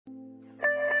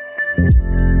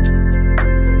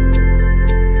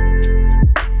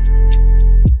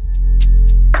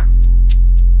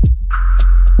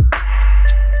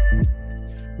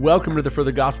Welcome to the For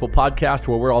the Gospel podcast,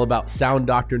 where we're all about sound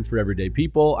doctrine for everyday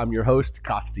people. I'm your host,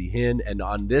 Costi Hinn, and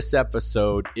on this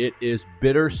episode, it is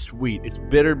bittersweet. It's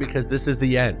bitter because this is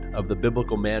the end of the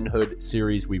Biblical Manhood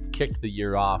series. We've kicked the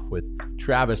year off with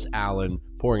Travis Allen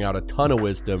pouring out a ton of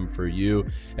wisdom for you,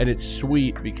 and it's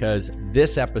sweet because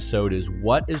this episode is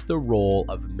what is the role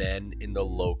of men in the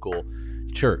local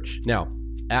church. Now,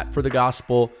 at For the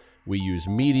Gospel, we use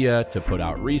media to put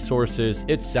out resources.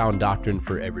 It's sound doctrine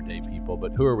for everyday people,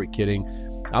 but who are we kidding?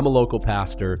 I'm a local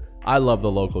pastor. I love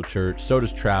the local church. So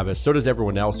does Travis. So does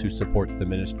everyone else who supports the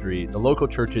ministry. The local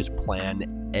church is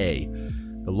plan A.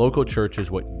 The local church is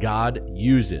what God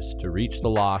uses to reach the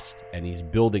lost, and he's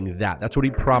building that. That's what he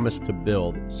promised to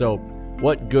build. So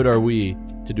what good are we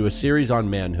to do a series on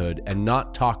manhood and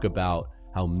not talk about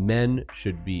how men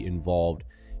should be involved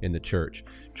in the church?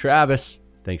 Travis,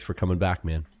 thanks for coming back,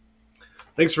 man.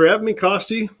 Thanks for having me,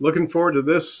 Costi. Looking forward to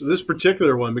this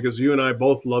particular one because you and I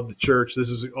both love the church. This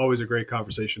is always a great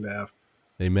conversation to have.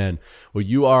 Amen. Well,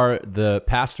 you are the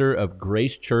pastor of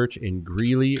Grace Church in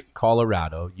Greeley,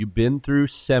 Colorado. You've been through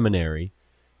seminary.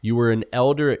 You were an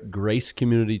elder at Grace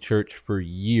Community Church for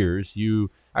years.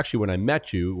 You actually, when I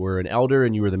met you, were an elder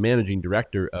and you were the managing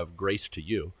director of Grace to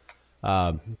You.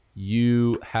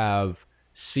 You have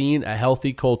seen a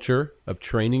healthy culture of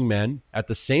training men. At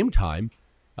the same time,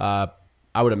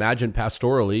 I would imagine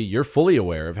pastorally, you're fully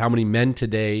aware of how many men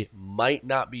today might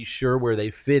not be sure where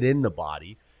they fit in the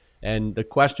body. And the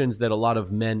questions that a lot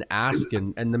of men ask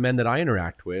and the men that I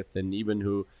interact with and even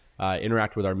who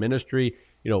interact with our ministry,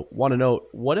 want to know,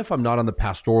 what if I'm not on the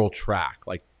pastoral track?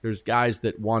 Like there's guys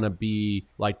that want to be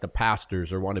like the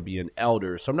pastors or want to be an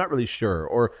elder. So I'm not really sure.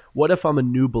 Or what if I'm a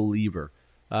new believer?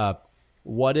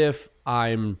 What if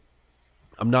I'm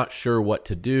not sure what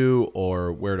to do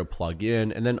or where to plug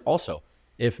in? And then also,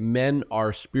 if men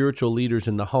are spiritual leaders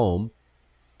in the home,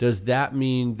 does that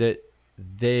mean that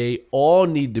they all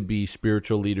need to be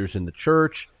spiritual leaders in the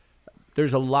church?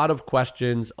 There's a lot of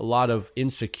questions, a lot of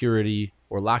insecurity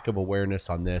or lack of awareness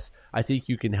on this. I think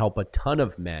you can help a ton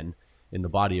of men in the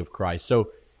body of Christ. So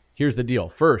here's the deal.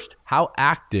 First, how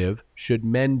active should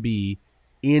men be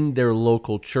in their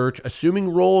local church? Assuming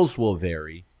roles will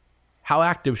vary, how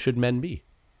active should men be?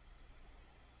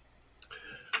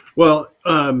 Well,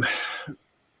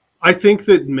 I think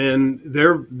that men,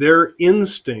 their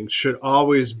instinct should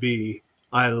always be,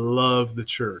 I love the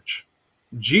church.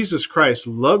 Jesus Christ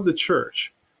loved the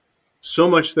church so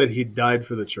much that he died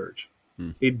for the church.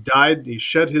 He died, he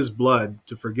shed his blood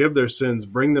to forgive their sins,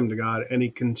 bring them to God, and he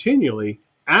continually,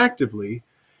 actively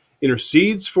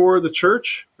intercedes for the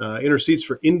church, intercedes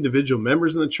for individual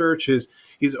members in the church.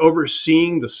 He's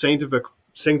overseeing the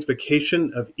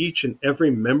sanctification of each and every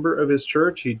member of his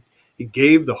church. He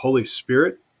gave the Holy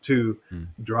Spirit to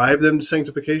drive them to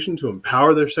sanctification, to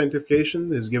empower their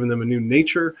sanctification, has given them a new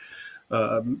nature,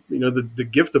 the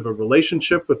gift of a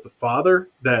relationship with the Father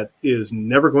that is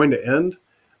never going to end.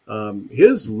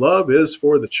 His love is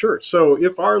for the church. So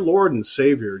if our Lord and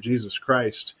Savior, Jesus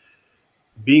Christ,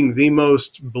 being the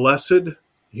most blessed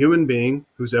human being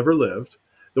who's ever lived,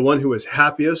 the one who is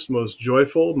happiest, most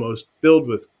joyful, most filled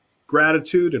with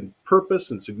gratitude and purpose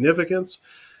and significance,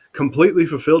 completely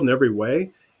fulfilled in every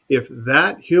way, if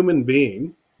that human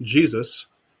being, Jesus,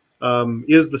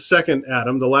 is the second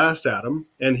Adam, the last Adam,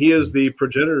 and he is the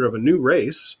progenitor of a new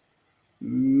race,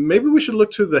 maybe we should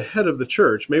look to the head of the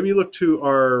church. Maybe look to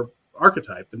our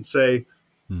archetype and say,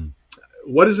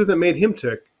 what is it that made him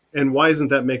tick, and why isn't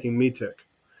that making me tick?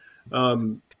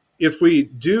 If we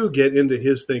do get into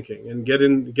his thinking and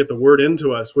get the word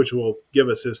into us, which will give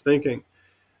us his thinking,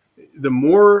 the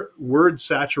more word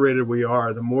saturated we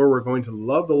are, the more we're going to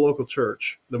love the local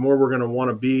church, the more we're going to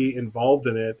want to be involved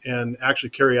in it and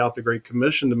actually carry out the Great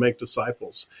Commission to make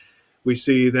disciples. We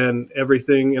see then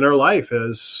everything in our life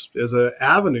as an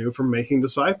avenue for making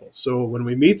disciples. So when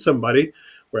we meet somebody,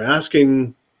 we're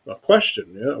asking a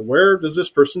question, where does this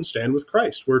person stand with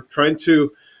Christ? We're trying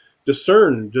to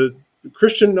discern the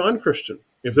Christian, non-Christian.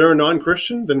 If they're a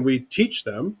non-Christian, then we teach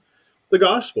them the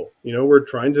gospel. We're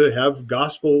trying to have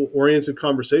gospel-oriented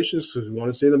conversations because we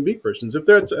want to see them be Christians. If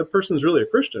a person's really a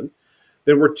Christian,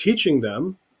 then we're teaching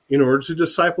them in order to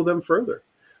disciple them further.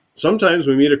 Sometimes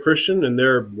we meet a Christian and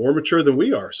they're more mature than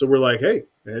we are. So we're like, hey,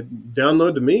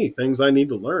 download to me things I need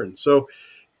to learn. So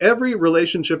every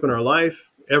relationship in our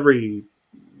life, every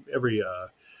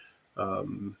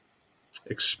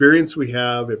experience we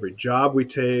have, every job we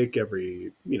take,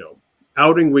 every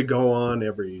outing we go on,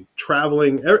 every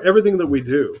traveling, everything that we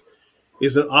do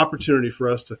is an opportunity for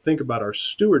us to think about our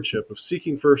stewardship of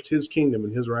seeking first his kingdom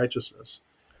and his righteousness.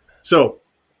 So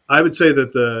I would say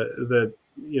that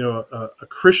a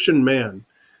Christian man,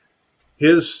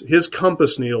 his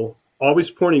compass needle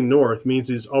always pointing north means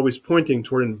he's always pointing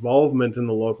toward involvement in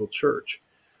the local church.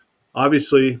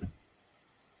 Obviously,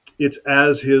 it's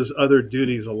as his other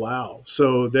duties allow.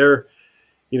 So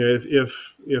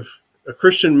if a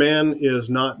Christian man is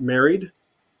not married,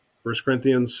 1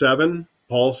 Corinthians 7,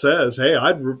 Paul says, hey,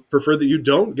 I'd prefer that you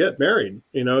don't get married.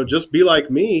 Just be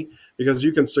like me, because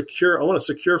you can I want to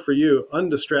secure for you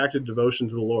undistracted devotion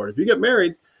to the Lord. If you get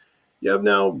married, you have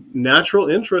now natural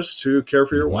interest to care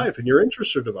for your wife, and your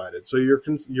interests are divided. So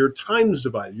your time's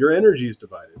divided, your energy is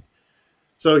divided.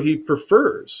 So he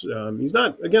prefers, he's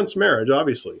not against marriage,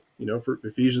 obviously. For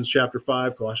Ephesians chapter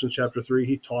 5, Colossians chapter 3,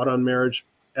 he taught on marriage,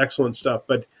 excellent stuff.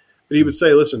 But he would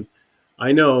say, listen,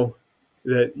 I know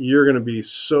that you're going to be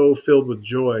so filled with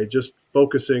joy just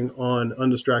focusing on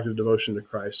undistracted devotion to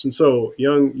Christ. And so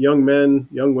young men,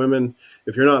 young women,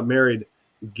 if you're not married,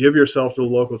 give yourself to the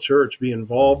local church. Be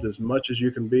involved as much as you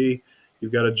can be.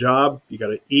 You've got a job. You got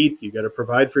to eat. You got to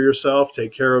provide for yourself.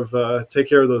 Take care of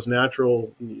those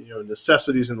natural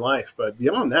necessities in life. But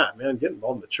beyond that, man, get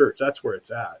involved in the church. That's where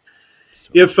it's at.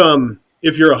 If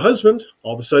you're a husband,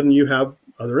 all of a sudden you have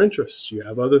other interests. You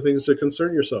have other things to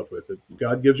concern yourself with.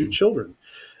 God gives you children.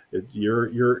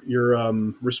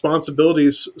 Your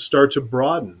responsibilities start to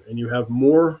broaden, and you have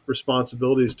more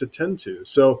responsibilities to tend to.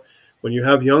 So when you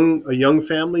have a young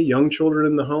family, young children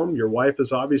in the home, your wife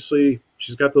is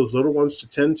she's got those little ones to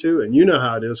tend to, and you know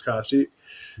how it is, Costi.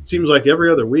 It seems like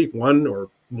every other week, one or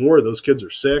more of those kids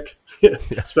are sick,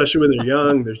 especially when they're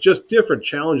young. There's just different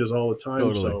challenges all the time.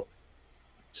 Totally. So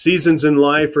seasons in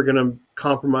life are going to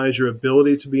compromise your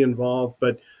ability to be involved,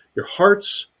 but your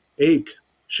heart's ache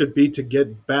should be to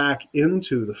get back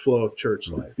into the flow of church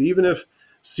life, even if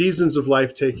seasons of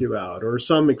life take you out, or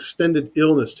some extended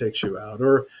illness takes you out,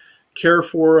 or care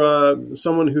for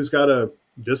someone who's got a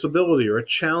disability or a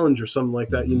challenge or something like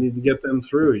that. You need to get them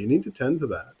through. You need to tend to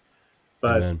that.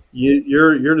 But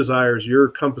your desires, your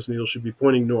compass needle should be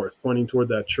pointing north, pointing toward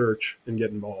that church, and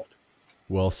get involved.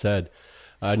 Well said.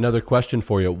 Another question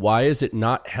for you. Why is it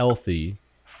not healthy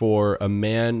for a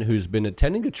man who's been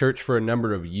attending a church for a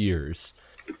number of years,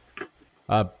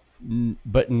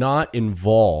 but not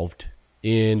involved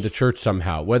in the church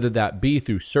somehow, whether that be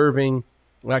through serving?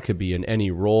 That could be in any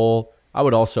role. I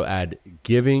would also add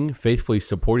giving, faithfully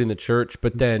supporting the church,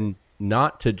 but then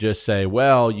not to just say,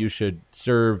 well, you should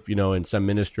serve, in some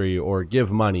ministry or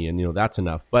give money and, that's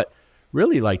enough. But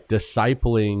really like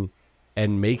discipling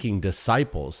and making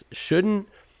disciples. Shouldn't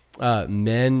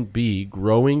men be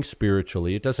growing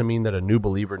spiritually? It doesn't mean that a new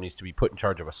believer needs to be put in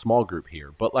charge of a small group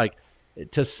here, but like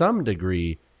to some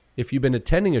degree, if you've been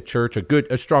attending a church,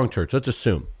 a strong church, let's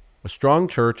assume, a strong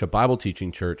church, a Bible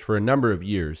teaching church for a number of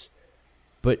years,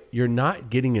 but you're not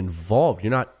getting involved.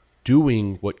 You're not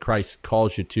doing what Christ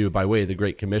calls you to by way of the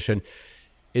Great Commission.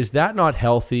 Is that not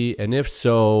healthy? And if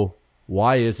so,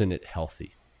 why isn't it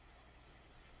healthy?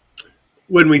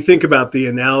 When we think about the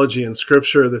analogy in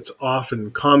Scripture that's often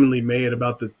commonly made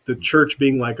about the church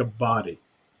being like a body,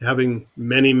 having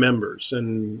many members,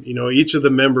 and each of the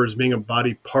members being a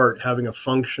body part, having a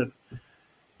function.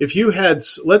 If you had,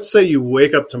 let's say you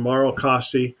wake up tomorrow,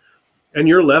 Costi, and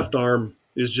your left arm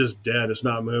is just dead. It's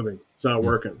not moving. It's not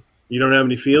working. You don't have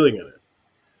any feeling in it.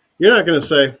 You're not going to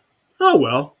say, oh,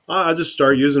 well, I'll just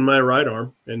start using my right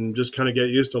arm and just kind of get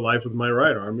used to life with my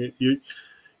right arm.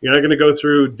 You're not going to go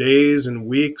through days and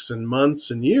weeks and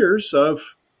months and years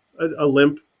of a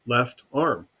limp left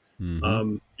arm.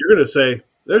 Mm-hmm. You're going to say,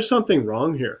 there's something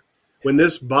wrong here. When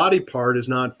this body part is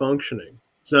not functioning,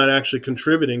 it's not actually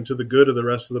contributing to the good of the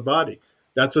rest of the body.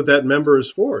 That's what that member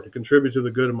is for, to contribute to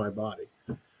the good of my body.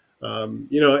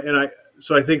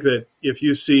 So I think that if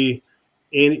you see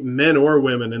any men or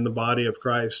women in the body of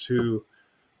Christ who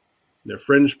they're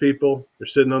fringe people, they're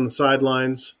sitting on the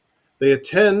sidelines, they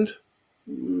attend,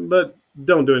 but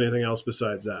don't do anything else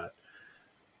besides that,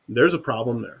 there's a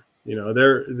problem there.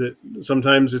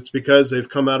 Sometimes it's because they've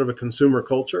come out of a consumer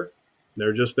culture.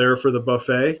 They're just there for the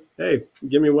buffet. Hey,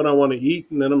 give me what I want to eat,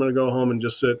 and then I'm going to go home and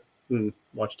just sit and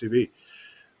watch TV.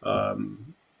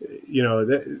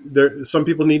 Some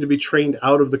people need to be trained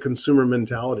out of the consumer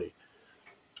mentality.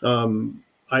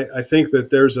 I think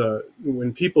that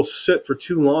when people sit for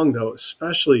too long, though,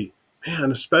 especially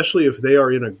if they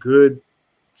are in a good,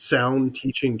 sound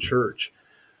teaching church,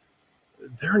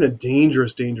 they're in a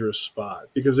dangerous spot,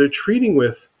 because they've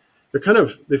kind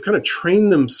of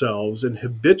trained themselves and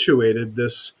habituated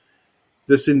this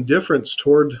indifference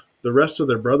toward the rest of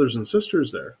their brothers and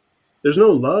sisters there. There's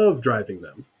no love driving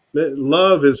them.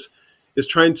 Love is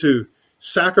trying to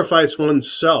sacrifice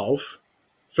oneself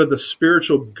for the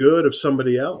spiritual good of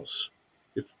somebody else.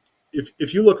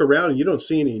 If you look around and you don't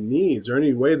see any needs or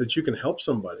any way that you can help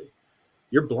somebody,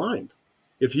 you're blind.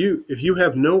 If you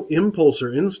have no impulse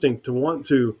or instinct to want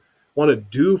to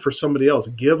do for somebody else,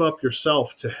 give up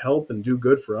yourself to help and do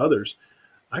good for others,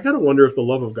 I got to wonder if the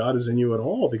love of God is in you at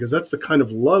all, because that's the kind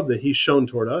of love that he's shown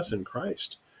toward us in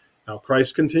Christ. How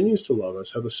Christ continues to love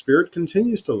us, how the Spirit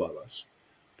continues to love us.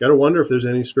 Got to wonder if there's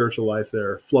any spiritual life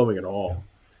there flowing at all.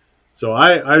 So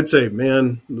I would say,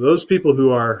 man, those people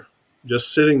who are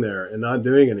just sitting there and not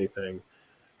doing anything,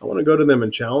 I want to go to them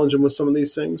and challenge them with some of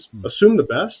these things. Assume the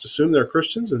best, assume they're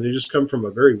Christians and they just come from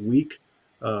a very weak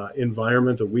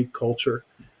environment, a weak culture.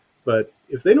 But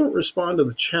if they don't respond to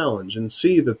the challenge and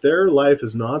see that their life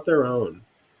is not their own,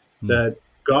 that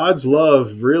God's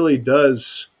love really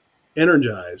does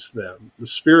energize them, the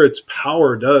Spirit's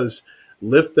power does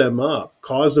lift them up,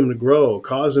 cause them to grow,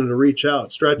 cause them to reach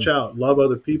out, stretch out, love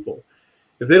other people.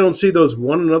 If they don't see those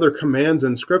one another commands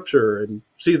in Scripture and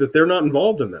see that they're not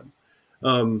involved in them,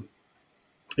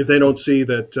 if they don't see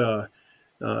that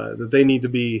that they need to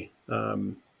be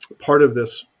part of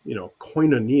this,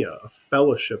 koinonia, a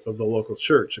fellowship of the local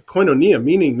church. A koinonia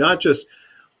meaning not just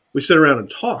we sit around and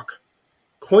talk.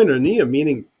 Koinonia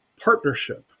meaning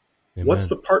partnership. Amen. What's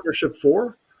the partnership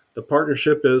for? The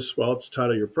partnership is, well, it's the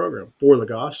title of your program, for the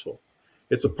gospel.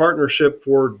 It's a partnership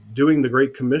for doing the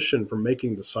Great Commission, for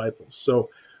making disciples. So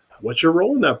what's your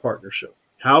role in that partnership?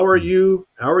 How are you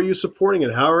supporting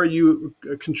it? How are you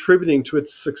contributing to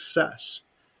its success?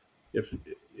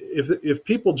 If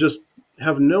people just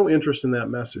have no interest in that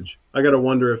message, I got to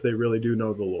wonder if they really do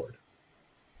know the Lord.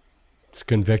 It's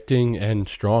convicting and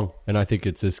strong, and I think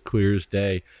it's as clear as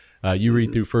day. You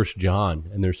read through 1 John,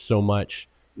 and there's so much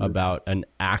about an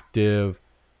active,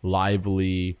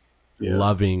 lively,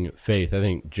 loving faith. I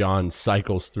think John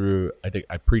cycles through. I think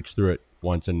I preached through it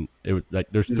once, and it was like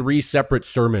there's 3 separate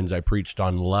sermons I preached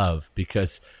on love,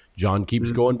 because John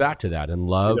keeps going back to that, and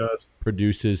love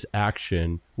produces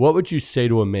action. What would you say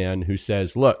to a man who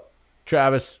says, "Look,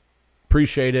 Travis,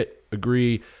 appreciate it,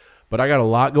 agree, but I got a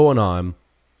lot going on.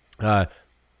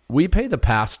 We pay the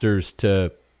pastors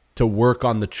to work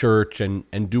on the church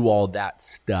and do all that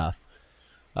stuff."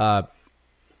 To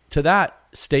that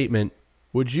statement,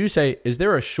 would you say, is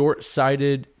there a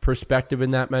short-sighted perspective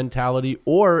in that mentality,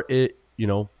 or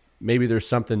maybe there's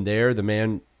something there? The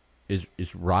man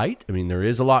is right. I mean, there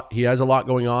is a lot. He has a lot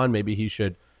going on. Maybe he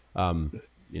should,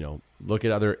 look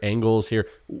at other angles here.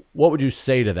 What would you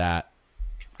say to that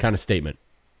kind of statement?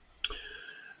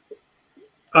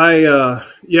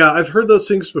 I've heard those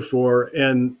things before,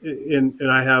 and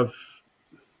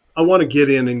I want to get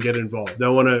in and get involved. I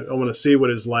want to see what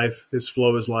his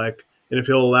flow is like, and if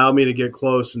he'll allow me to get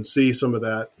close and see some of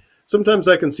that. Sometimes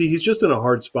I can see he's just in a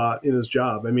hard spot in his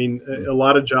job. I mean, a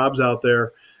lot of jobs out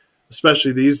there,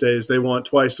 especially these days, they want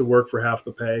twice the work for half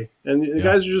the pay, and the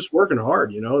guys are just working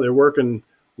hard. They're working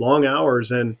long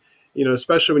hours, and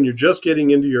especially when you're just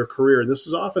getting into your career. This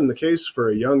is often the case for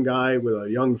a young guy with a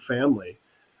young family.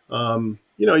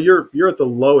 You're at the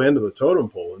low end of the totem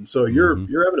pole, and so you're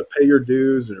having to pay your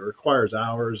dues, and it requires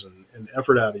hours and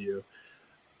effort out of you.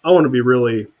 I want to be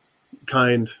really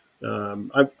kind.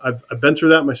 I've been through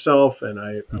that myself, and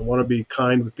I want to be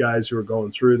kind with guys who are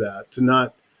going through that, to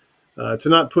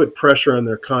not put pressure on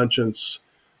their conscience,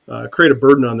 create a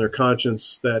burden on their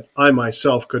conscience that I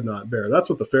myself could not bear. That's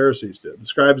what the Pharisees did. The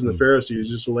scribes and the Pharisees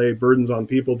just lay burdens on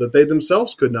people that they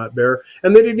themselves could not bear,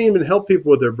 and they didn't even help people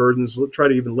with their burdens, try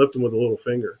to even lift them with a little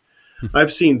finger.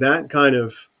 I've seen that kind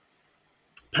of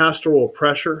pastoral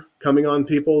pressure coming on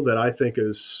people that I think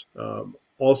is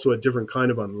also a different kind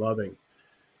of unloving.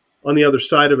 On the other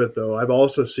side of it, though, I've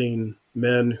also seen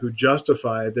men who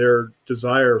justify their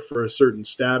desire for a certain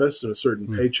status and a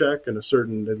certain paycheck and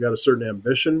they've got a certain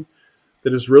ambition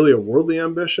that is really a worldly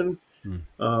ambition.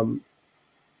 And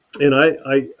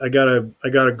I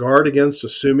gotta guard against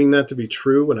assuming that to be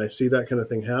true when I see that kind of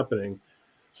thing happening.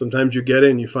 Sometimes you get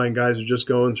in, you find guys are just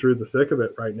going through the thick of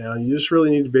it right now. You just really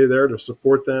need to be there to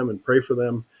support them and pray for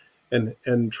them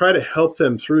and try to help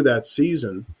them through that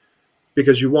season,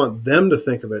 because you want them to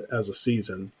think of it as a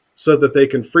season so that they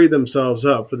can free themselves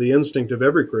up for the instinct of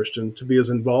every Christian to be as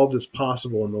involved as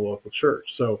possible in the local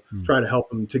church. So try to help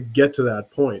them to get to that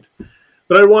point.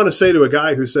 But I want to say to a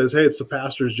guy who says, hey, it's the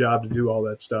pastor's job to do all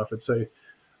that stuff, I'd say,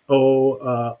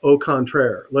 au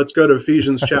contraire. Let's go to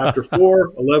Ephesians chapter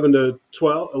 4, 11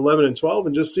 and 12,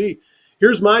 and just see,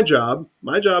 here's my job.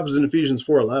 My job is in Ephesians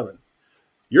 4:11.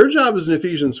 Your job is in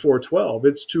Ephesians 4:12.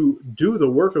 It's to do the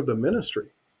work of the ministry.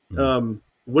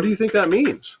 what do you think that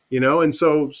means? And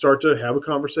so start to have a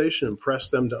conversation and press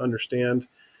them to understand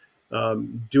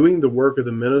doing the work of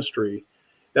the ministry.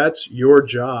 That's your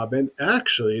job. And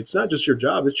actually, it's not just your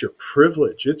job, it's your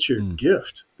privilege. It's your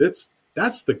gift. That's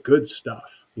the good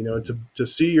stuff, to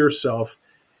see yourself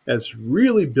as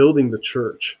really building the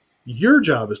church. Your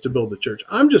job is to build the church.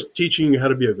 I'm just teaching you how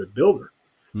to be a good builder.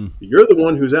 You're the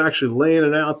one who's actually laying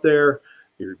it out there.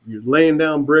 You're laying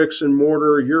down bricks and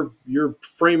mortar. You're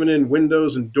framing in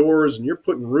windows and doors, and you're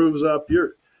putting roofs up.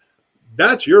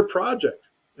 That's your project.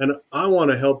 And I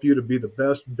want to help you to be the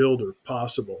best builder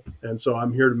possible. And so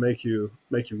I'm here to make you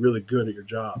really good at your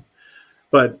job.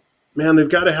 But man, they've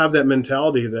got to have that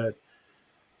mentality that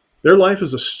their life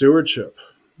is a stewardship.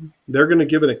 They're going to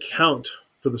give an account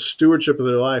for the stewardship of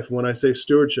their life. When I say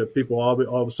stewardship, people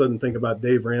all of a sudden think about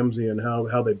Dave Ramsey and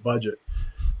how they budget.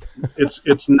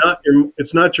 It's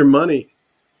not your money.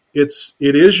 It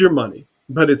is your money,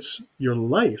 but it's your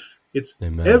life. It's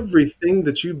Amen. Everything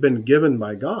that you've been given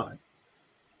by God.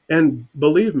 And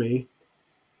believe me,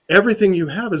 everything you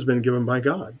have has been given by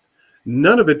God.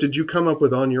 None of it did you come up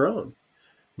with on your own.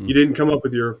 You didn't come up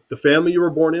with the family you were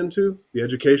born into, the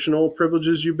educational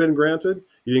privileges you've been granted.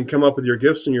 You didn't come up with your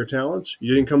gifts and your talents.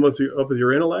 You didn't come up with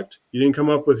your intellect. You didn't come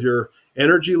up with your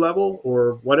energy level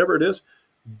or whatever it is.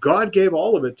 God gave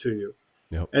all of it to you.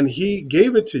 Yep. And he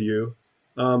gave it to you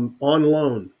on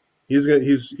loan. He's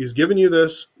given you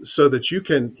this so that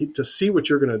to see what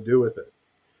you're going to do with it.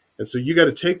 And so you got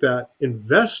to take that,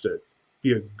 invest it,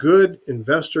 be a good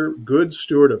investor, good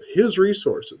steward of his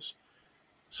resources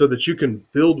so that you can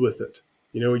build with it.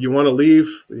 You want to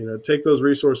leave, take those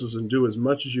resources and do as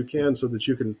much as you can so that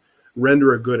you can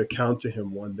render a good account to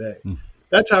him one day.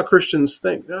 That's how Christians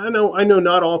think. I know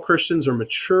not all Christians are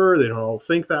mature. They don't all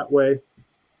think that way.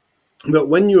 But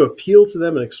when you appeal to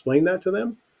them and explain that to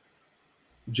them,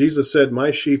 Jesus said,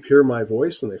 my sheep hear my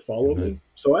voice and they follow me.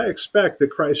 So I expect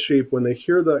that Christ's sheep, when they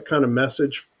hear that kind of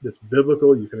message that's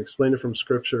biblical, you can explain it from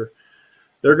Scripture,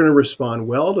 they're going to respond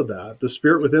well to that. The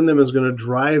Spirit within them is going to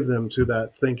drive them to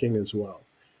that thinking as well.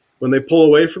 When they pull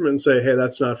away from it and say, hey,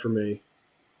 that's not for me,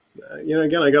 again,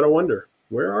 I got to wonder,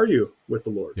 where are you with the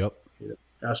Lord? Yep.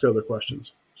 Ask other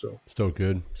questions. So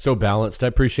good. So balanced. I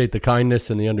appreciate the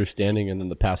kindness and the understanding and then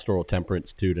the pastoral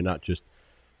temperance too, to not just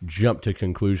jump to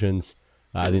conclusions.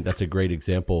 I think that's a great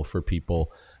example for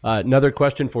people. Another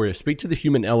question for you. Speak to the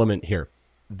human element here.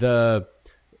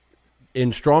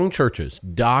 In strong churches,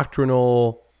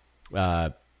 doctrinal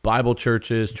Bible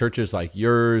churches like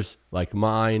yours, like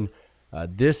mine,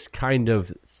 this kind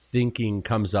of thinking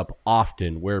comes up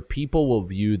often where people will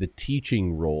view the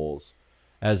teaching roles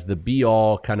as the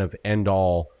be-all, kind of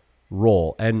end-all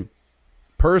role. And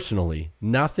personally,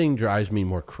 nothing drives me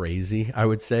more crazy, I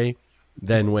would say,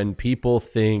 than when people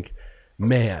think,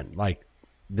 man, like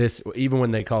this, even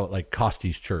when they call it like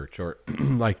Costi's church or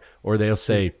or they'll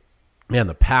say, man,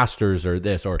 the pastors are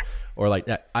this or like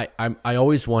that. I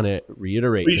always want to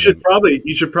reiterate. Well, you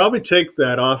should probably take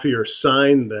that off of your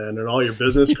sign then and all your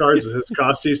business cards. It says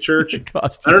Costi's church. I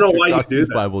don't know why you do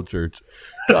that. Bible church.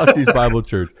 Costi's Bible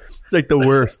church. It's like the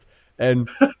worst. And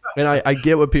I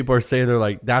get what people are saying. They're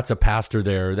like, that's a pastor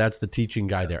there. That's the teaching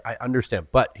guy there. I understand.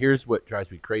 But here's what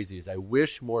drives me crazy is I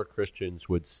wish more Christians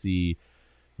would see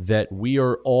that we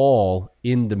are all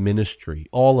in the ministry,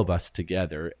 all of us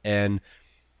together. And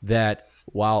that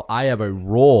while I have a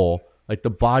role, like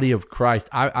the body of Christ,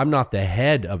 I'm not the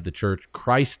head of the church.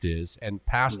 Christ is. And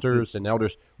pastors and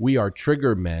elders, we are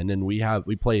trigger men, and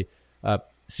we play a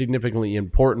significantly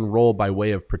important role by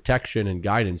way of protection and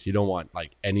guidance. You don't want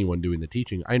like anyone doing the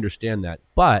teaching. I understand that.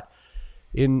 But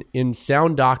in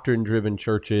sound doctrine-driven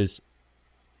churches,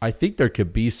 I think there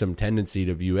could be some tendency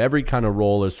to view every kind of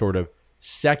role as sort of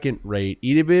second rate,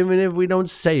 even if we don't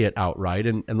say it outright.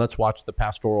 And let's watch the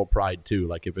pastoral pride too.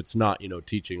 Like if it's not,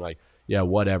 teaching, like, yeah,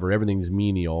 whatever, everything's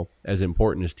menial, as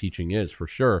important as teaching is for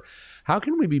sure. How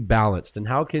can we be balanced? And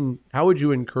how would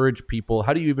you encourage people?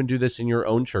 How do you even do this in your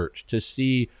own church to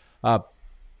see,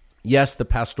 yes, the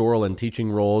pastoral and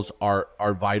teaching roles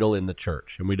are vital in the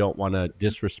church, and we don't want to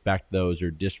disrespect those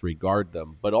or disregard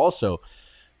them. But also,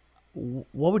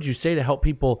 what would you say to help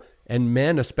people, and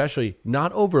men especially,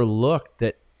 not overlook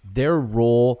that their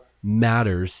role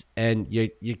matters? And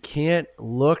you can't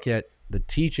look at the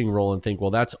teaching role and think,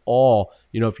 well, that's all,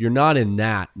 if you're not in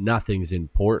that, nothing's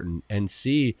important. And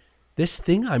see this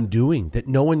thing I'm doing that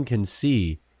no one can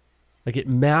see, like it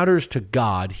matters to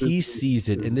God. He sees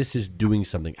it, and this is doing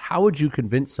something. How would you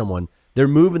convince someone they're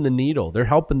moving the needle, they're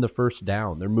helping the first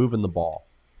down, they're moving the ball?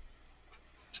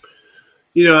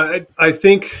 I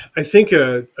think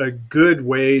a good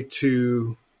way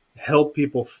to help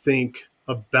people think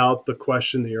about the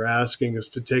question that you're asking is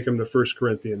to take them to 1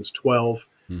 Corinthians 12,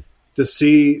 Hmm. to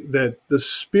see that the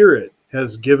Spirit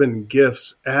has given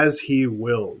gifts as he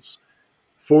wills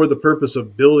for the purpose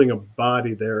of building a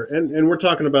body there. And we're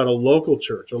talking about a local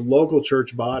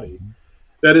church body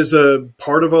that is a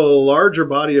part of a larger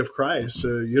body of Christ,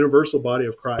 a universal body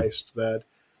of Christ that,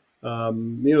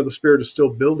 the Spirit is still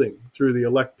building through the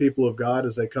elect people of God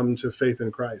as they come to faith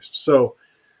in Christ. So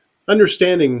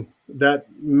understanding that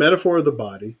metaphor of the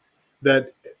body,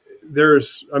 that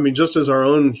just as our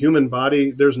own human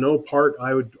body, there's no part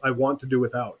I want to do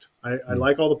without. I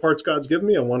like all the parts God's given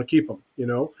me. I want to keep them,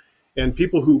 and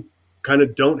people who kind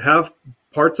of don't have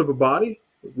parts of a body,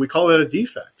 we call that a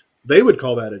defect. They would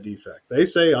call that a defect. They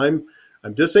say, I'm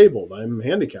disabled. I'm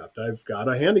handicapped. I've got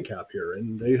a handicap here.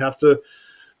 And they have to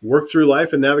work through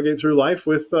life and navigate through life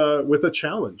with a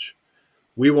challenge.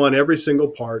 We want every single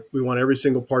part. We want every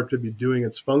single part to be doing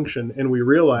its function. And we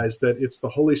realize that it's the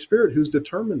Holy Spirit who's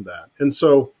determined that. And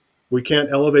so we can't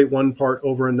elevate one part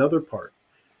over another part.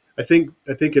 I think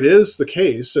it is the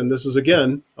case, and this is,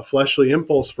 again, a fleshly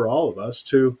impulse for all of us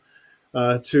to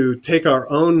take our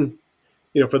own,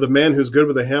 for the man who's good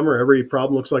with a hammer, every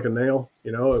problem looks like a nail.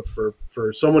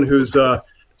 For someone who's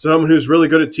really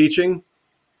good at teaching,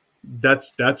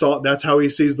 that's how he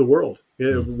sees the world.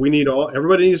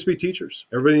 Everybody needs to be teachers.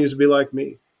 Everybody needs to be like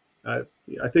me. I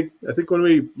think when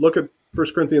we look at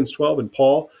 1 Corinthians 12 and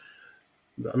Paul,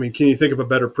 can you think of a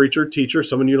better preacher, teacher,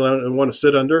 someone you want to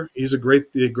sit under? He's a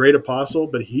great apostle,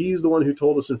 but he's the one who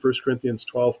told us in 1 Corinthians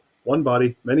 12, one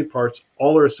body, many parts,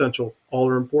 all are essential, all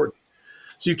are important.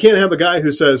 So you can't have a guy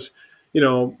who says,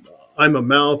 I'm a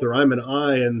mouth or I'm an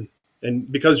eye,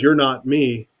 and because you're not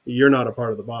me, you're not a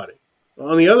part of the body.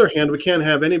 On the other hand, we can't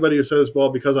have anybody who says, well,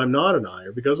 because I'm not an eye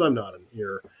or because I'm not an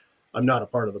ear, I'm not a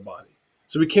part of the body.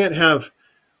 So we can't have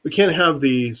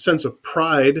the sense of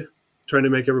pride trying to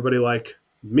make everybody like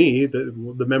me,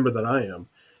 the member that I am.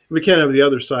 We can't have the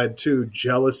other side too,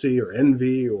 jealousy or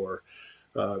envy or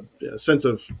a sense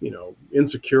of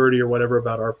insecurity or whatever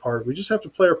about our part. We just have to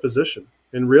play our position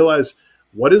and realize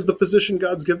what is the position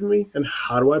God's given me and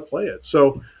how do I play it.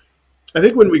 So I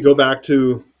think when we go back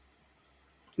to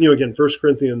again,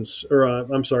 Ephesians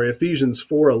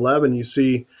 4:11, you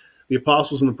see the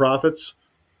apostles and the prophets.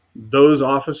 Those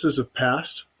offices have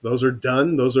passed. Those are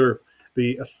done. Those are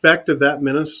the effect of that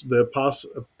ministry. The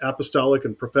apostolic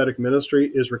and prophetic ministry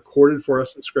is recorded for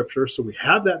us in Scripture. So we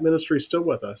have that ministry still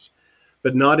with us,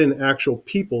 but not in actual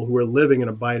people who are living and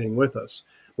abiding with us.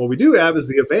 What we do have is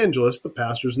the evangelists, the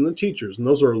pastors, and the teachers, and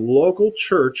those are local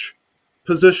church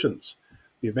positions.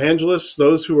 The evangelists,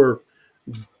 those who are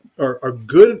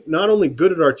good, not only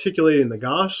good at articulating the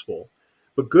gospel,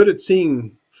 but good at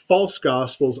seeing false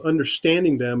gospels,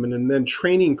 understanding them, and then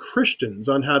training Christians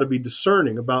on how to be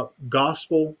discerning about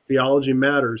gospel theology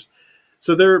matters.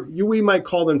 So we might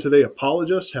call them today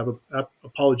apologists, have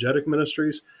apologetic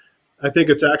ministries. I think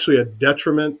it's actually a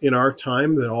detriment in our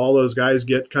time that all those guys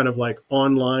get kind of like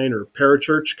online or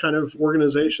parachurch kind of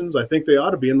organizations. I think they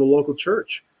ought to be in the local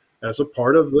church as a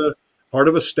part of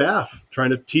a staff trying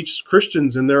to teach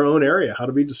Christians in their own area how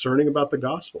to be discerning about the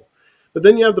gospel. But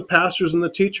then you have the pastors and the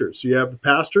teachers. You have the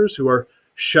pastors who are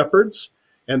shepherds,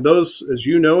 and those, as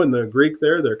you know, in the Greek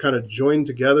they're kind of joined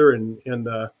together in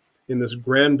this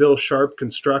Granville Sharp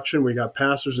construction. We got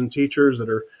pastors and teachers that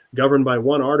are governed by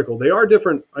one article. They are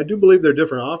different. I do believe they're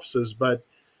different offices, but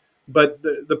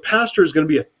the pastor is going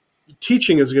to be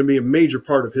teaching is going to be a major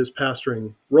part of his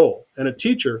pastoring role, and a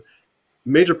teacher.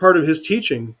 Major part of his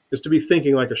teaching is to be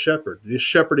thinking like a shepherd, the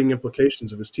shepherding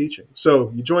implications of his teaching.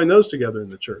 So you join those together in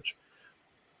the church.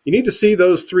 You need to see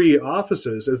those three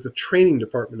offices as the training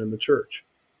department in the church.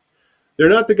 They're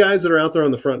not the guys that are out there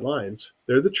on the front lines.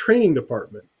 They're the training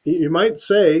department. You might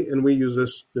say, and we use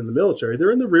this in the military,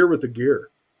 they're in the rear with the gear.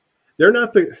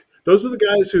 Those are the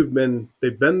guys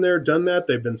they've been there, done that.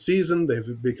 They've been seasoned.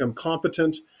 They've become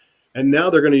competent. And now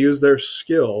they're going to use their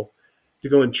skill to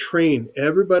go and train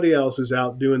everybody else who's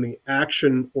out doing the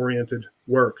action-oriented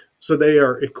work. So they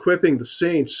are equipping the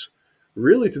saints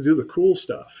really to do the cool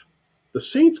stuff. The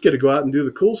saints get to go out and do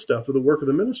the cool stuff of the work of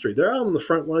the ministry. They're out on the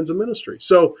front lines of ministry.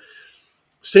 So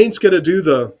saints get to do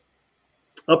the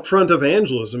upfront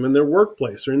evangelism in their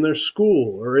workplace or in their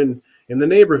school or in the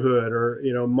neighborhood, or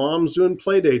moms doing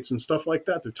play dates and stuff like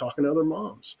that. They're talking to other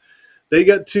moms. They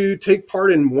get to take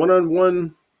part in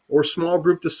one-on-one or small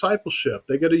group discipleship.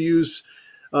 They get to use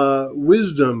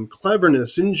wisdom,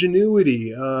 cleverness,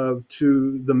 ingenuity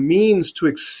to the means to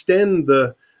extend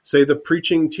the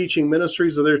preaching, teaching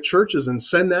ministries of their churches and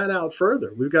send that out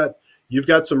further. You've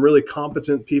got some really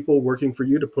competent people working for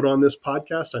you to put on this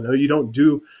podcast. I know you don't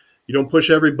You don't push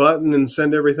every button and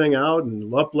send everything out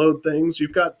and upload things.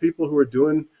 You've got people who are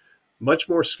doing much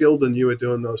more skilled than you at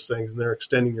doing those things, and they're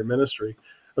extending your ministry.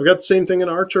 I've got the same thing in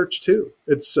our church too.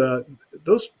 It's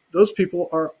those people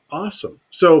are awesome.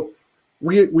 So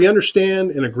we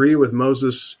understand and agree with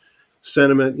Moses'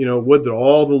 sentiment. Would that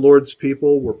all the Lord's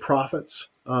people were prophets.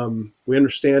 We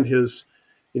understand his,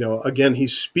 again,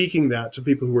 he's speaking that to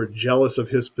people who are jealous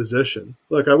of his position.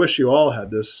 Look, I wish you all had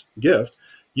this gift.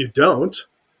 You don't,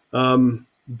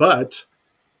 but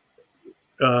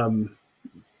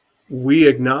we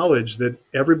acknowledge that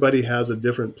everybody has a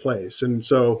different place, and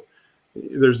so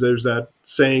there's that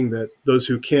saying that those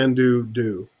who can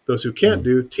do, those who can't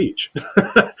do, teach.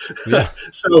 Yeah.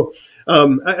 So,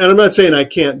 and I'm not saying I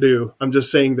can't do. I'm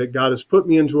just saying that God has put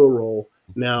me into a role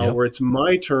now where it's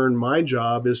my turn. My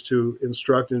job is to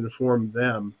instruct and inform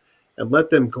them and let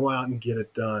them go out and get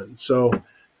it done. So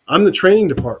I'm the training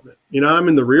department. I'm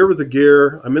in the rear with the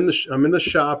gear. I'm in the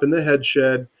shop, in the head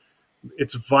shed.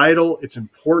 It's vital. It's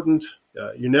important.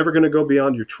 You're never going to go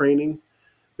beyond your training.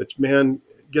 But man,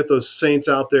 get those saints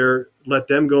out there. Let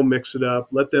them go mix it up.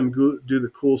 Let them go do the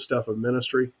cool stuff of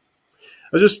ministry.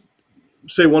 I'll just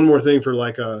say one more thing for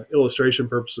illustration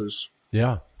purposes.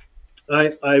 Yeah.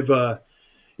 I've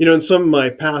in some of my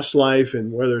past life,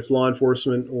 and whether it's law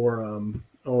enforcement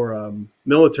or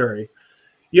military,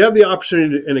 you have the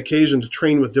opportunity and occasion to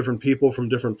train with different people from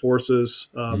different forces,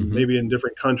 maybe in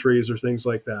different countries or things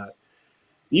like that.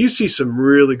 You see some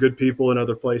really good people in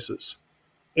other places,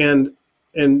 and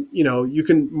you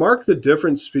can mark the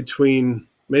difference between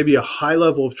maybe a high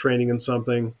level of training in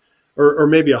something, or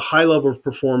maybe a high level of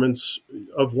performance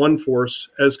of one force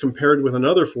as compared with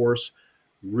another force.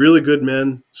 Really good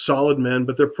men, solid men,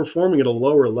 but they're performing at a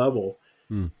lower level.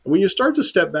 And when you start to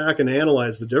step back and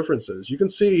analyze the differences, you can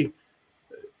see,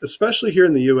 especially here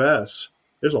in the U.S.,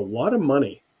 there's a lot of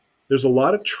money. There's a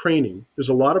lot of training. There's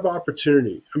a lot of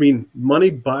opportunity. I mean, money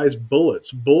buys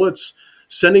bullets.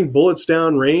 Sending bullets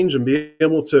down range and being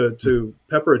able to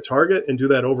pepper a target and do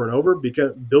that over and over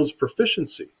builds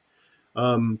proficiency.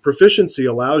 Proficiency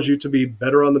allows you to be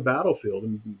better on the battlefield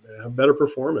and have better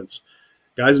performance.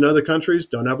 Guys in other countries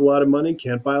don't have a lot of money,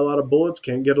 can't buy a lot of bullets,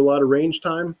 can't get a lot of range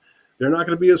time. They're not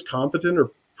going to be as competent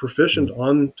or proficient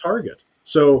on target.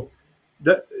 So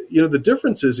that, the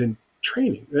difference is in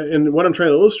training. And what I'm trying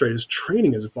to illustrate is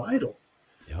training is vital.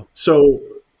 Yep. So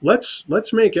let's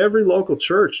make every local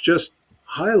church just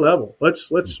high level.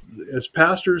 Let's as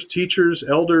pastors, teachers,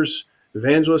 elders,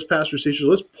 evangelists, pastors, teachers,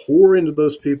 let's pour into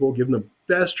those people, give them the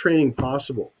best training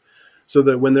possible, so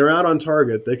that when they're out on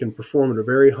target, they can perform at a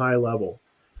very high level.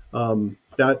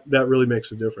 That really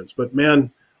makes a difference. But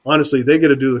man, honestly, they get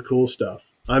to do the cool stuff.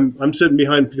 I'm sitting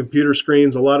behind computer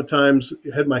screens a lot of times,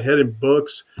 had my head in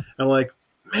books. I'm like,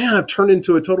 man, I've turned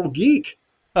into a total geek.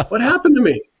 What happened to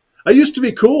me? I used to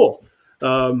be cool.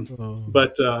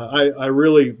 But I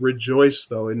really rejoice,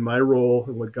 though, in my role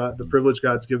and the privilege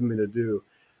God's given me to do.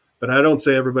 But I don't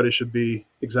say everybody should be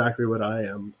exactly what I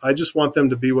am. I just want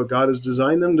them to be what God has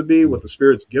designed them to be, what the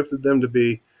Spirit's gifted them to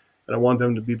be, and I want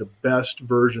them to be the best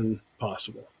version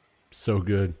possible. So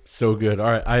good. So good.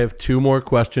 All right. I have two more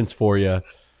questions for you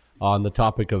on the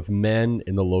topic of men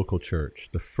in the local church.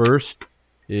 The first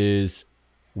is,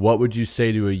 what would you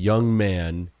say to a young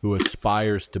man who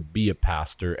aspires to be a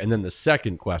pastor? And then the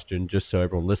second question, just so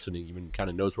everyone listening even kind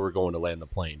of knows where we're going to land the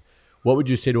plane, what would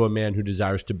you say to a man who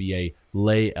desires to be a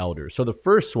lay elder? So the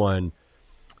first one,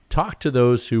 talk to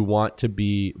those who want to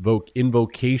be in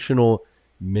vocational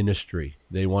ministry.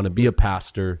 They want to be a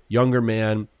pastor, younger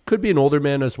man, could be an older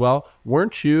man as well.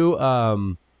 Weren't you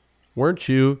an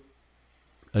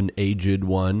aged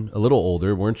one, a little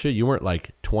older, weren't you? You weren't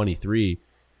like 23,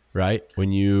 right?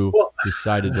 When you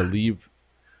decided to leave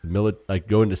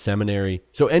go into seminary.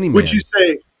 So any man. Would you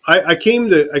say I came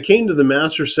to the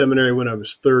master's seminary when I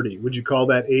was 30? Would you call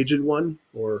that aged one?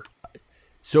 Or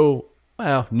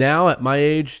well, now at my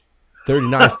age,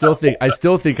 39, I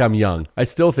still think I'm young.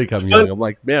 I'm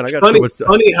like, man, I got so much.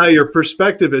 Funny how your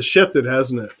perspective has shifted,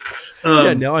 hasn't it?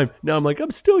 Now I'm like,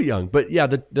 I'm still young. But yeah,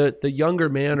 the younger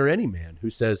man or any man who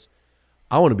says,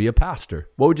 I want to be a pastor,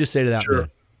 what would you say to that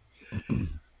man?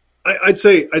 I'd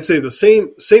say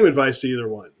the same advice to either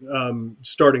one.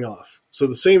 Starting off, so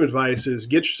the same advice is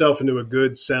get yourself into a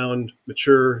good, sound,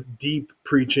 mature, deep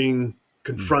preaching,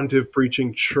 confrontive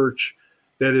preaching church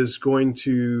that is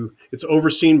it's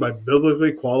overseen by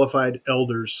biblically qualified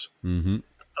elders, and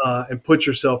put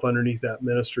yourself underneath that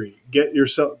ministry.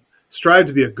 Strive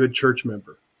to be a good church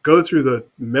member. Go through the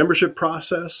membership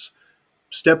process,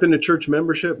 step into church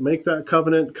membership, make that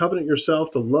covenant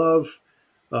yourself to love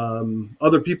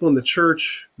other people in the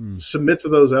church, submit to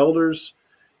those elders.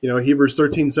 Hebrews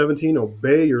 13:17,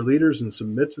 obey your leaders and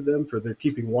submit to them, for they're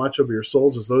keeping watch over your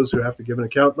souls as those who have to give an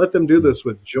account. Let them do this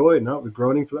with joy, not with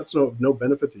groaning, for that's no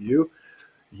benefit to you.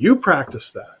 You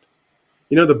practice that.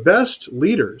 The best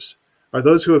leaders are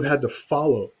those who have had to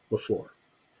follow before.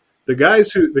 The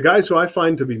guys who I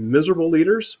find to be miserable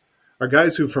leaders are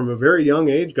guys who from a very young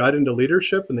age got into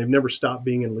leadership and they've never stopped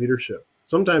being in leadership.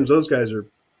 Sometimes those guys are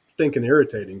stinking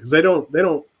irritating because they don't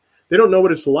know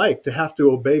what it's like to have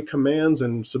to obey commands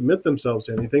and submit themselves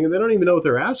to anything, and they don't even know what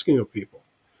they're asking of people.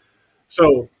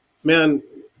 So, man,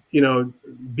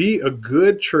 be a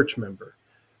good church member.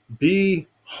 Be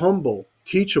humble,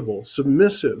 teachable,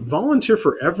 submissive, volunteer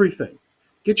for everything.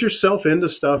 Get yourself into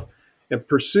stuff and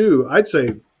pursue, I'd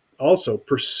say also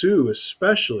pursue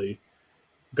especially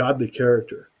godly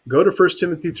character. Go to 1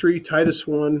 Timothy 3, Titus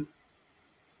 1,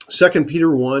 2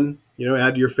 Peter 1,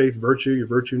 add to your faith virtue, your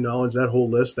virtue knowledge, that whole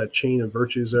list, that chain of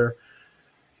virtues there.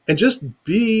 And just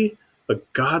be a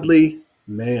godly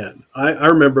man. I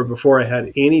remember before I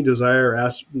had any desire,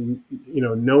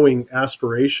 knowing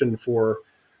aspiration for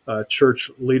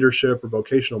church leadership or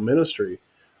vocational ministry,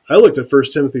 I looked at 1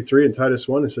 Timothy 3 and Titus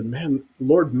 1 and said, man,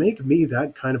 Lord, make me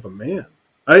that kind of a man.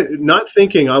 Not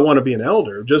thinking I want to be an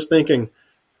elder, just thinking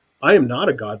I am not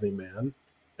a godly man.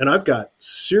 And I've got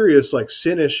serious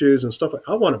sin issues and stuff.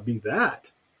 I want to be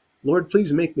that. Lord,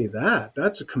 please make me that.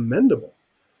 That's commendable.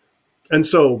 And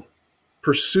so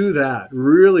pursue that.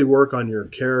 Really work on your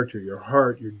character, your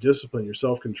heart, your discipline, your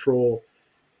self-control.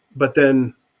 But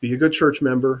then be a good church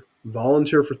member,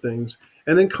 volunteer for things,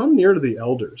 and then come near to the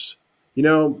elders.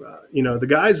 The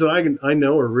guys that I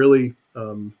know are really,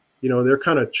 they're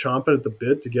kind of chomping at the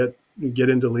bit to get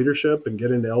into leadership and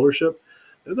get into eldership.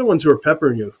 They're the ones who are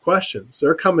peppering you with questions.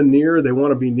 They're coming near. They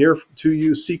want to be near to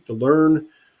you, seek to learn.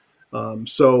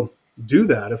 So do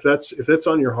that. If that's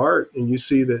on your heart and you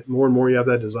see that more and more you have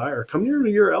that desire, come near to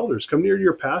your elders, come near to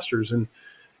your pastors and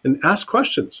ask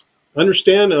questions.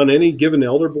 Understand on any given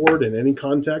elder board in any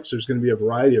context, there's going to be a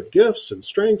variety of gifts and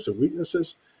strengths and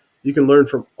weaknesses. You can learn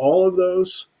from all of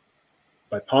those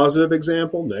by positive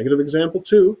example, negative example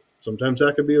too. Sometimes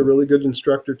that could be a really good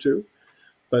instructor too.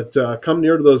 But come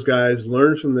near to those guys,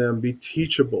 learn from them, be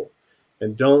teachable,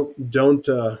 and don't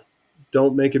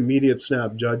make immediate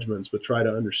snap judgments, but try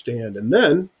to understand. And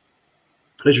then,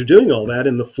 as you're doing all that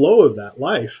in the flow of that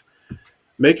life,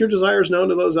 make your desires known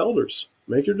to those elders.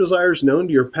 Make your desires known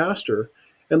to your pastor,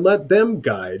 and let them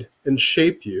guide and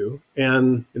shape you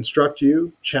and instruct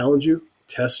you, challenge you,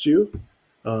 test you.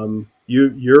 You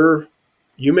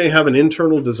may have an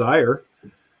internal desire,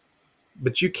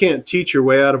 but you can't teach your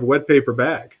way out of a wet paper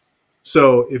bag.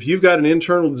 So if you've got an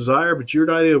internal desire, but you're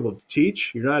not able to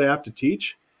teach, you're not apt to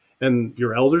teach, and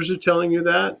your elders are telling you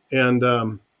that, and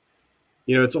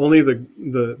it's only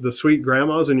the sweet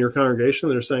grandmas in your congregation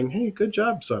that are saying, "Hey, good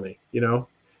job, Sonny." You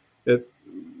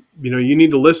need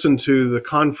to listen to the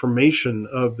confirmation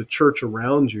of the church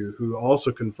around you, who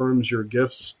also confirms your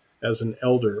gifts as an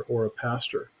elder or a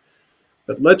pastor.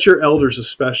 But let your elders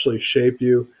especially shape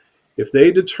you. If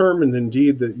they determine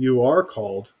indeed that you are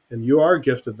called and you are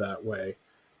gifted that way,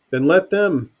 then let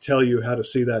them tell you how to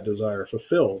see that desire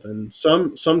fulfilled. And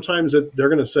sometimes they're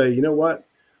going to say, you know what,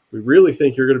 we really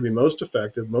think you're going to be most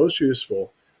effective, most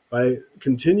useful by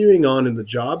continuing on in the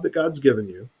job that God's given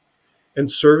you and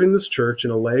serving this church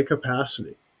in a lay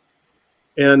capacity.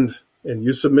 And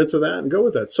you submit to that and go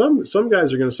with that. Some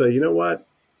guys are going to say, you know what,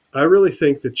 I really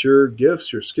think that your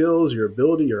gifts, your skills, your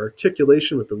ability, your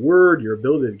articulation with the word, your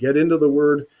ability to get into the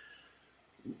word,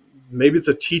 maybe it's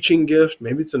a teaching gift,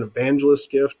 maybe it's an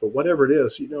evangelist gift, but whatever it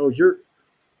is, it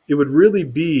would really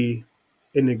be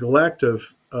a neglect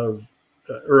of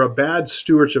or a bad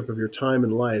stewardship of your time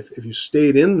in life if you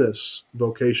stayed in this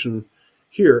vocation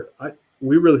here.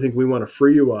 We really think we want to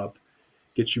free you up,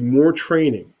 get you more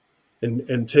training,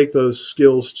 and take those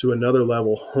skills to another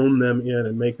level, hone them in,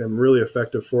 and make them really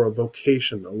effective for a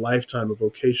vocation, a lifetime of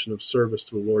vocation of service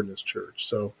to the Lord and His church.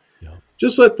 So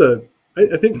just I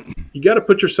think you got to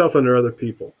put yourself under other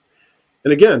people.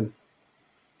 And again,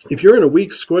 if you're in a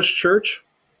weak, squished church,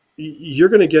 you're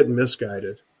going to get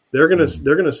misguided. They're going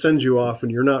to send you off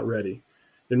when you're not ready.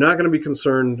 They're not going to be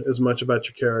concerned as much about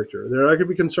your character. They're not going to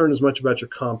be concerned as much about your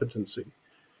competency.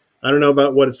 I don't know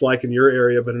about what it's like in your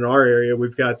area, but in our area,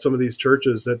 we've got some of these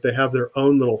churches that they have their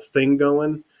own little thing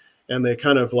going, and they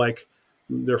kind of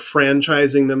they're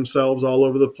franchising themselves all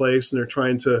over the place, and they're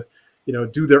trying to,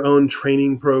 do their own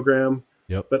training program.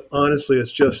 Yep. But honestly,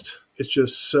 it's just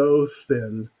so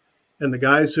thin. And the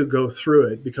guys who go through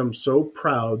it become so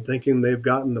proud, thinking they've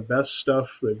gotten the best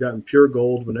stuff. They've gotten pure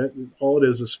gold when all it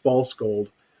is false gold,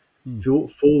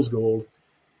 fool's gold.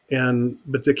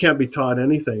 but they can't be taught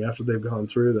anything after they've gone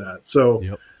through that. So,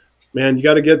 Yep. man, you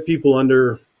got to get people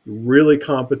under really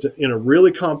competent, in a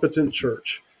really competent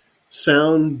church,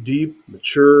 sound, deep,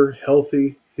 mature,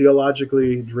 healthy,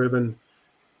 theologically driven,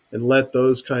 and let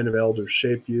those kind of elders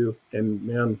shape you, and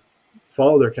man,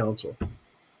 follow their counsel.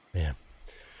 Man.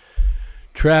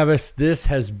 Travis, this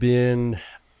has been,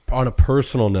 on a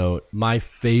personal note, my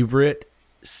favorite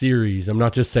series. I'm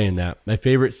not just saying that. My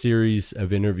favorite series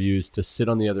of interviews to sit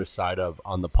on the other side of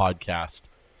on the podcast.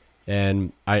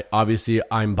 And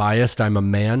I'm biased. I'm a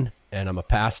man, and I'm a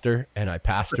pastor, and I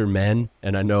pastor men.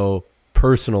 And I know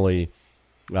personally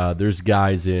there's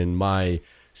guys in my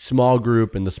small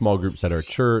group and the small groups at our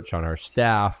church, on our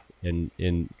staff, and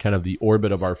in kind of the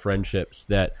orbit of our friendships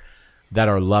that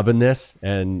are loving this.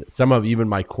 And some of even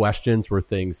my questions were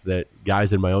things that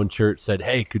guys in my own church said,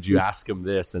 hey, could you ask him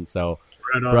this? And so,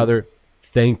 brother,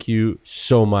 thank you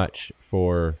so much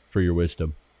for your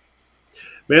wisdom.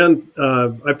 Man,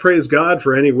 I praise God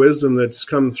for any wisdom that's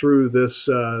come through this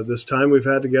time we've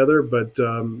had together. But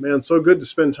man, so good to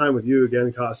spend time with you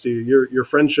again, Costi. Your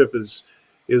friendship is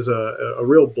a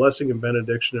real blessing and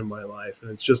benediction in my life,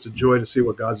 and it's just a joy to see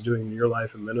what God's doing in your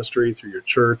life and ministry through your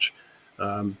church.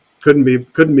 Couldn't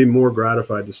be more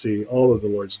gratified to see all of the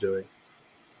Lord's doing.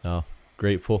 Oh,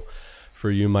 grateful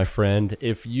for you, my friend.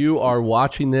 If you are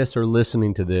watching this or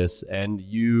listening to this and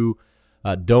you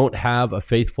don't have a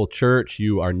faithful church,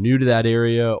 you are new to that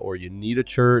area, or you need a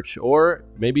church, or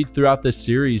maybe throughout this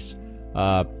series,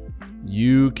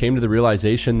 you came to the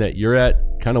realization that you're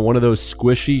at kind of one of those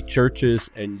squishy churches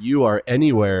and you are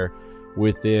anywhere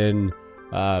within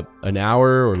an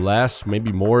hour or less,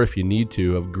 maybe more if you need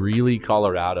to, of Greeley,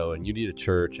 Colorado, and you need a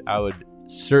church, I would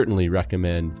certainly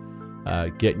recommend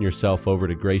getting yourself over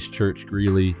to Grace Church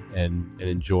Greeley and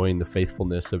enjoying the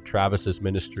faithfulness of Travis's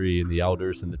ministry and the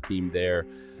elders and the team there.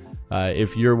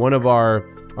 If you're one of our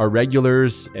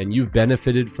regulars and you've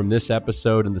benefited from this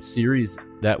episode and the series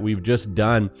that we've just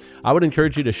done, I would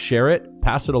encourage you to share it,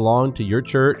 pass it along to your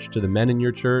church, to the men in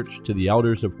your church, to the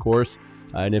elders, of course.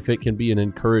 And if it can be an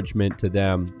encouragement to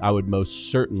them, I would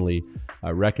most certainly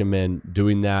recommend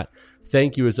doing that.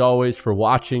 Thank you, as always, for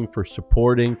watching, for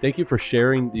supporting. Thank you for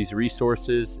sharing these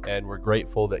resources, and we're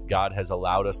grateful that God has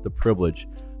allowed us the privilege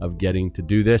of getting to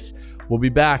do this. We'll be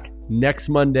back next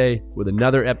Monday with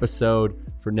another episode.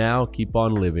 For now, keep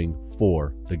on living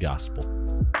for the gospel.